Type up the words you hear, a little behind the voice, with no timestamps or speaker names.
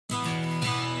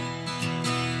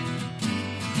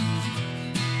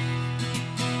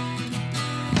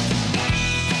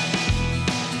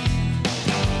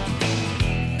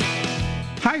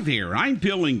Hi there, I'm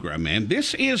Bill Ingram, and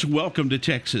this is Welcome to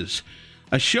Texas,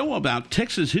 a show about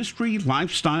Texas history,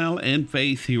 lifestyle, and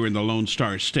faith here in the Lone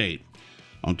Star State.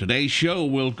 On today's show,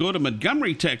 we'll go to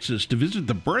Montgomery, Texas to visit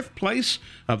the birthplace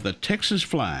of the Texas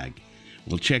flag.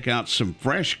 We'll check out some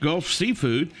fresh Gulf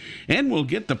seafood, and we'll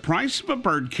get the price of a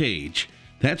bird cage.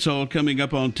 That's all coming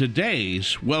up on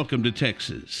today's Welcome to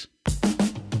Texas.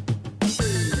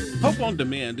 Hope on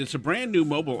Demand is a brand new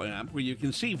mobile app where you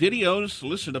can see videos,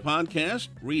 listen to podcasts,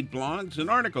 read blogs, and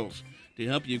articles to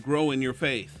help you grow in your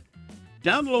faith.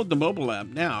 Download the mobile app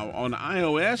now on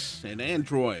iOS and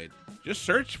Android. Just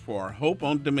search for Hope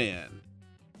on Demand.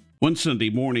 One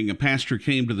Sunday morning, a pastor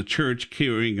came to the church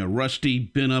carrying a rusty,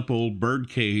 bent-up old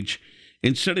bird cage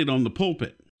and set it on the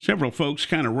pulpit. Several folks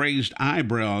kind of raised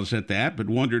eyebrows at that, but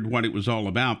wondered what it was all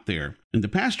about there. And the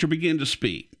pastor began to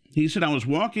speak. He said, I was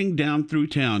walking down through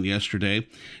town yesterday,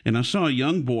 and I saw a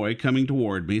young boy coming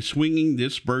toward me swinging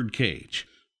this bird cage.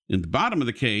 In the bottom of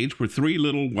the cage were 3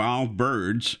 little wild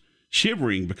birds,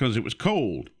 shivering because it was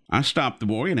cold. I stopped the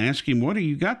boy and asked him, what do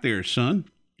you got there, son?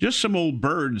 Just some old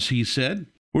birds, he said.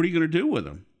 What are you going to do with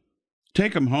them?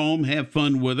 Take them home, have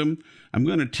fun with them. I'm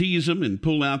going to tease them and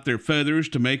pull out their feathers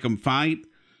to make them fight.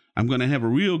 I'm going to have a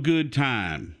real good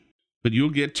time. But you'll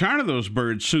get tired of those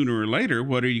birds sooner or later.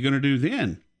 What are you going to do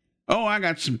then? Oh, I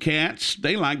got some cats.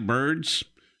 They like birds.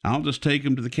 I'll just take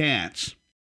them to the cats.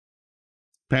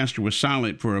 Pastor was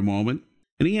silent for a moment,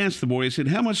 and he asked the boy, he said,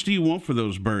 how much do you want for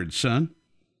those birds, son?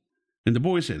 And the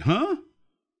boy said, huh?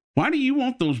 Why do you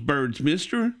want those birds,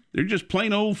 mister? They're just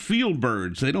plain old field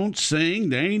birds. They don't sing.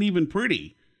 They ain't even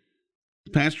pretty.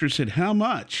 The pastor said, how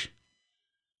much?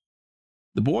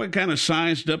 The boy kind of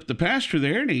sized up the pastor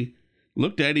there, and he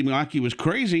looked at him like he was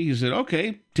crazy. He said,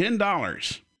 okay,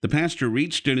 $10. The pastor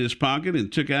reached in his pocket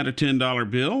and took out a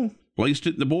 $10 bill, placed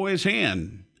it in the boy's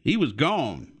hand. He was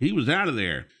gone. He was out of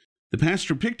there. The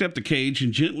pastor picked up the cage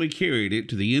and gently carried it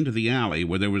to the end of the alley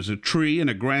where there was a tree and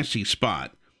a grassy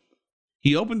spot.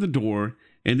 He opened the door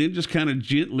and then just kind of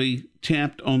gently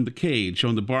tapped on the cage,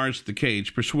 on the bars of the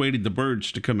cage, persuaded the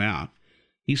birds to come out.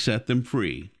 He set them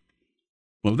free.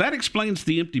 Well, that explains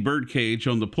the empty bird cage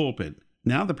on the pulpit.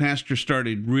 Now the pastor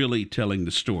started really telling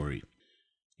the story.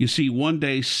 You see, one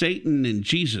day Satan and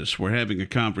Jesus were having a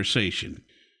conversation.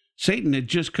 Satan had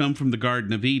just come from the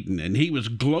Garden of Eden, and he was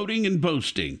gloating and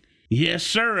boasting. Yes,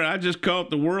 sir, I just caught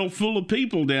the world full of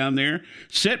people down there,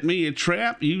 set me a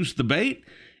trap, used the bait,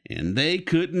 and they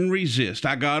couldn't resist.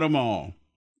 I got them all.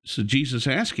 So Jesus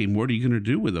asked him, what are you going to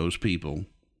do with those people?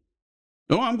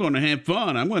 Oh, I'm going to have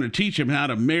fun. I'm going to teach them how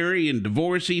to marry and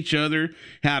divorce each other,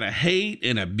 how to hate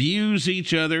and abuse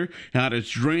each other, how to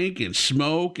drink and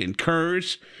smoke and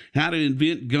curse, how to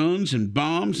invent guns and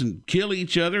bombs and kill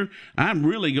each other. I'm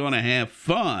really going to have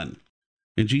fun.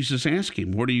 And Jesus asked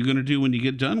him, what are you going to do when you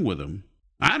get done with them?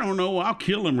 I don't know. I'll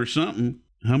kill them or something.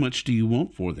 How much do you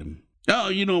want for them? Oh,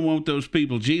 you don't want those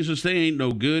people, Jesus. They ain't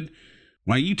no good.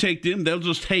 Why, you take them, they'll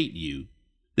just hate you.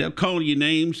 They'll call you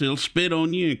names, they'll spit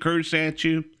on you and curse at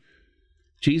you.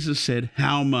 Jesus said,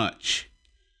 how much?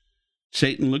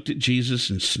 Satan looked at Jesus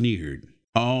and sneered.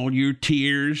 All your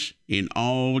tears and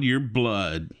all your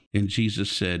blood. And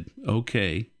Jesus said,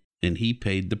 okay. And he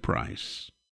paid the price.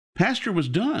 Pastor was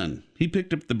done. He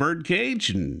picked up the bird cage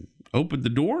and opened the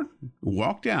door and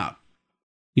walked out.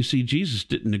 You see, Jesus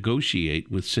didn't negotiate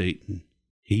with Satan.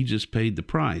 He just paid the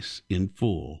price in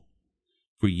full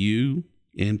for you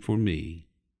and for me.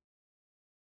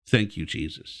 Thank you,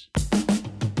 Jesus.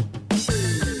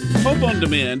 Hope on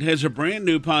Demand has a brand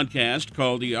new podcast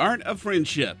called The Art of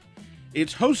Friendship.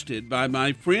 It's hosted by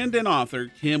my friend and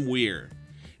author, Kim Weir.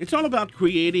 It's all about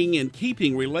creating and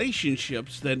keeping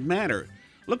relationships that matter.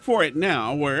 Look for it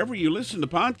now wherever you listen to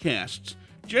podcasts.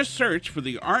 Just search for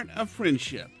The Art of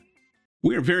Friendship.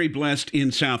 We're very blessed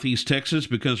in Southeast Texas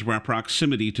because of our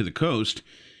proximity to the coast,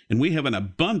 and we have an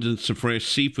abundance of fresh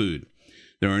seafood.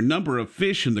 There are a number of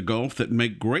fish in the Gulf that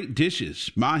make great dishes: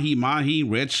 mahi-mahi,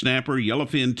 red snapper,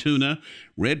 yellowfin tuna,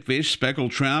 redfish, speckled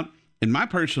trout, and my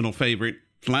personal favorite,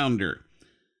 flounder.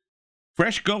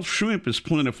 Fresh Gulf shrimp is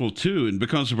plentiful too, and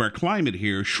because of our climate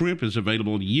here, shrimp is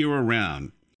available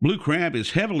year-round. Blue crab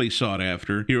is heavily sought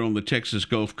after here on the Texas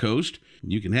Gulf Coast.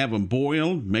 You can have them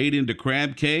boiled, made into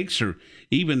crab cakes, or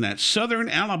even that southern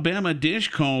Alabama dish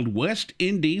called West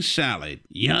Indies salad.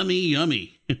 Yummy,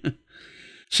 yummy.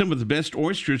 Some of the best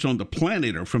oysters on the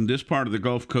planet are from this part of the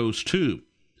Gulf Coast, too.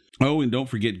 Oh, and don't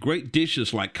forget great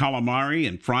dishes like calamari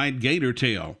and fried gator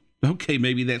tail. Okay,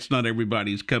 maybe that's not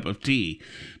everybody's cup of tea.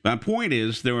 My point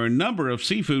is, there are a number of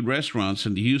seafood restaurants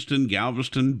in the Houston,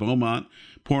 Galveston, Beaumont,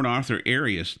 Port Arthur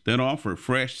areas that offer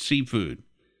fresh seafood.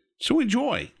 So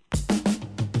enjoy.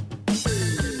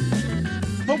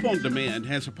 Hope Hope on Demand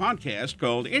has a podcast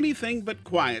called Anything But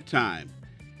Quiet Time.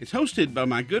 It's hosted by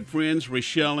my good friends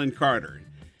Rochelle and Carter.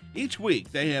 Each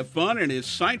week they have fun and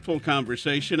insightful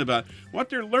conversation about what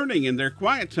they're learning in their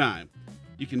quiet time.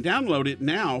 You can download it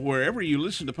now wherever you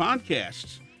listen to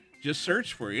podcasts. Just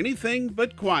search for Anything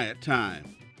But Quiet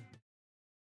Time.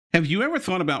 Have you ever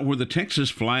thought about where the Texas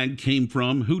flag came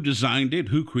from, who designed it,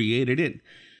 who created it?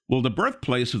 Well, the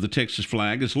birthplace of the Texas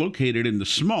flag is located in the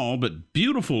small but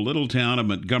beautiful little town of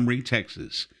Montgomery,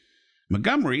 Texas.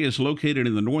 Montgomery is located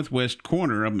in the northwest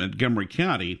corner of Montgomery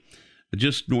County,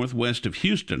 just northwest of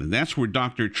Houston, and that's where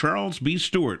Dr. Charles B.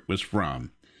 Stewart was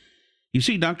from. You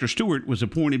see, Dr. Stewart was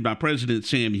appointed by President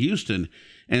Sam Houston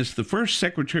as the first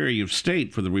Secretary of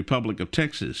State for the Republic of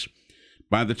Texas.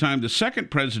 By the time the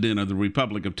second president of the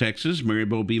Republic of Texas,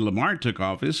 Mary-Bo B. Lamar, took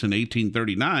office in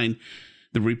 1839,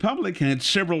 the Republic had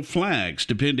several flags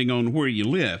depending on where you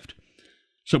lived.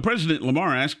 So President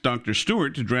Lamar asked Dr.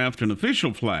 Stewart to draft an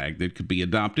official flag that could be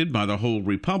adopted by the whole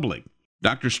Republic.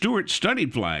 Dr. Stewart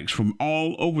studied flags from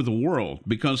all over the world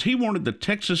because he wanted the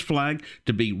Texas flag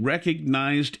to be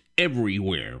recognized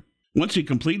everywhere. Once he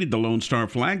completed the Lone Star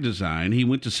flag design, he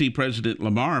went to see President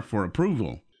Lamar for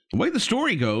approval. The way the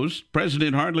story goes,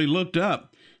 President hardly looked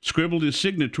up, scribbled his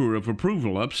signature of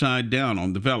approval upside down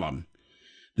on the vellum.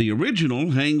 The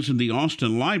original hangs in the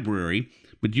Austin Library,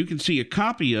 but you can see a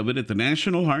copy of it at the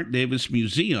National Hart Davis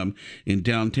Museum in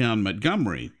downtown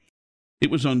Montgomery.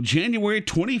 It was on January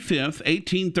 25,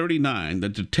 1839,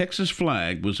 that the Texas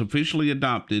flag was officially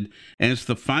adopted as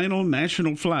the final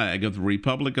national flag of the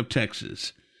Republic of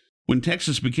Texas. When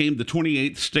Texas became the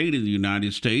 28th state in the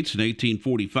United States in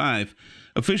 1845,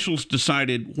 officials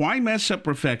decided, why mess up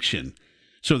perfection?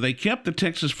 So they kept the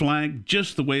Texas flag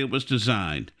just the way it was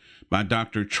designed, by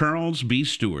Dr. Charles B.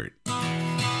 Stewart.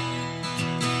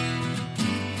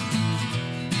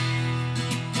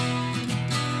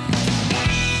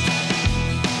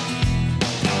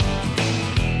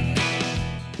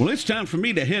 Well, it's time for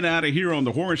me to head out of here on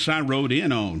the horse I rode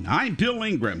in on. I'm Bill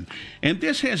Ingram, and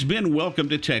this has been Welcome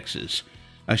to Texas,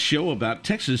 a show about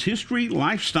Texas history,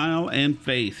 lifestyle, and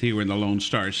faith here in the Lone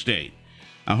Star State.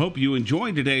 I hope you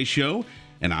enjoyed today's show,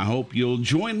 and I hope you'll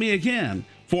join me again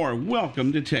for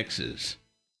Welcome to Texas.